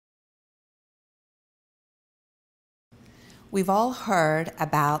We've all heard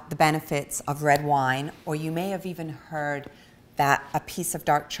about the benefits of red wine, or you may have even heard that a piece of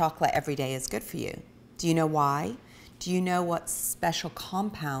dark chocolate every day is good for you. Do you know why? Do you know what special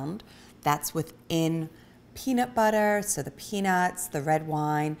compound that's within peanut butter, so the peanuts, the red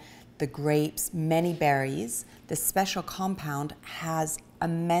wine, the grapes, many berries? The special compound has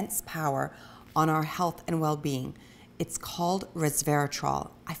immense power on our health and well-being. It's called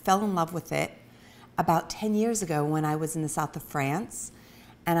Resveratrol. I fell in love with it about 10 years ago when I was in the south of France,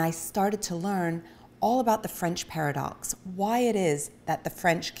 and I started to learn all about the French paradox, why it is that the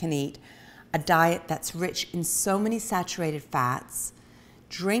French can eat a diet that's rich in so many saturated fats,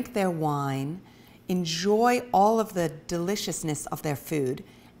 drink their wine, enjoy all of the deliciousness of their food,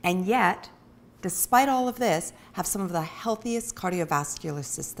 and yet, despite all of this, have some of the healthiest cardiovascular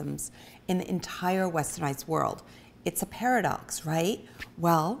systems in the entire westernized world. It's a paradox, right?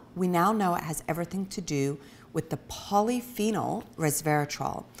 Well, we now know it has everything to do with the polyphenol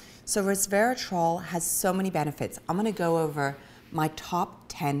resveratrol. So resveratrol has so many benefits. I'm going to go over my top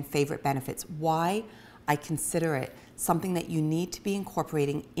 10 favorite benefits, why I consider it something that you need to be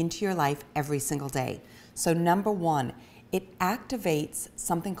incorporating into your life every single day. So number one, it activates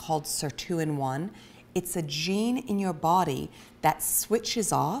something called sirtuin-1. It's a gene in your body that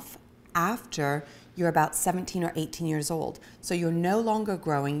switches off after you're about 17 or 18 years old. So you're no longer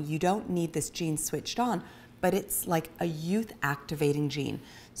growing, you don't need this gene switched on, but it's like a youth activating gene.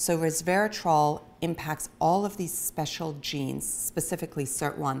 So resveratrol impacts all of these special genes, specifically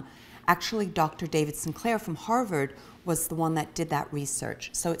SIRT1. Actually, Dr. David Sinclair from Harvard was the one that did that research.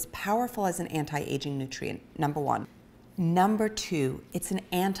 So it's powerful as an anti-aging nutrient, number one. Number two, it's an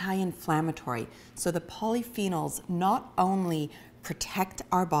anti-inflammatory. So the polyphenols not only protect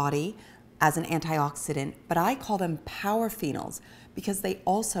our body as an antioxidant, but I call them powerphenols because they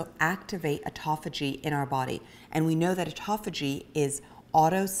also activate autophagy in our body. And we know that autophagy is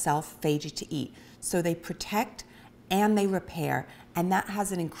auto self-phagy to eat. So they protect and they repair, and that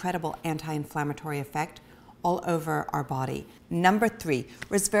has an incredible anti-inflammatory effect all over our body. Number three,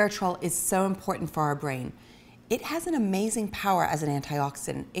 resveratrol is so important for our brain. It has an amazing power as an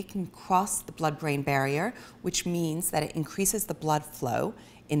antioxidant. It can cross the blood-brain barrier, which means that it increases the blood flow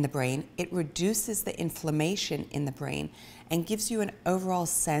in the brain. It reduces the inflammation in the brain and gives you an overall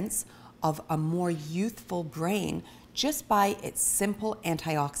sense of a more youthful brain just by its simple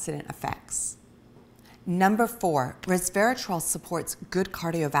antioxidant effects. Number four, resveratrol supports good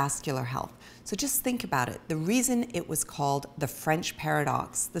cardiovascular health. So just think about it. The reason it was called the French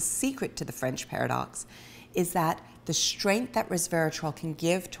paradox, the secret to the French paradox, is that the strength that resveratrol can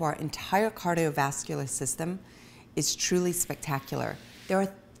give to our entire cardiovascular system is truly spectacular. There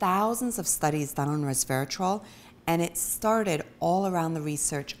are thousands of studies done on resveratrol, and it started all around the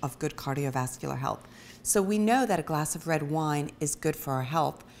research of good cardiovascular health. So we know that a glass of red wine is good for our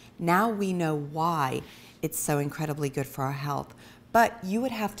health. Now we know why it's so incredibly good for our health. But you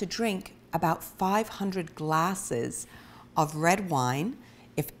would have to drink about 500 glasses of red wine,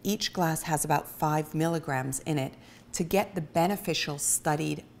 if each glass has about 5 milligrams in it, to get the beneficial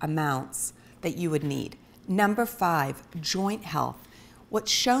studied amounts that you would need. Number five, joint health.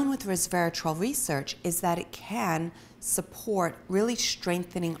 What's shown with resveratrol research is that it can support really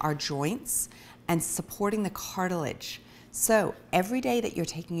strengthening our joints and supporting the cartilage. So every day that you're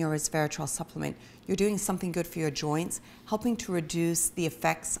taking your resveratrol supplement, you're doing something good for your joints, helping to reduce the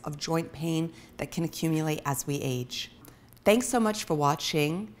effects of joint pain that can accumulate as we age. Thanks so much for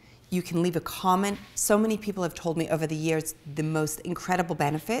watching. You can leave a comment. So many people have told me over the years the most incredible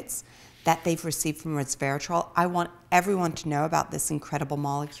benefits that they've received from resveratrol. I want everyone to know about this incredible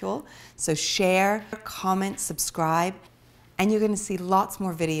molecule. So share, comment, subscribe, and you're going to see lots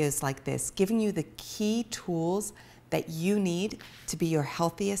more videos like this, giving you the key tools that you need to be your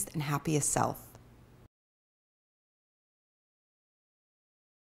healthiest and happiest self.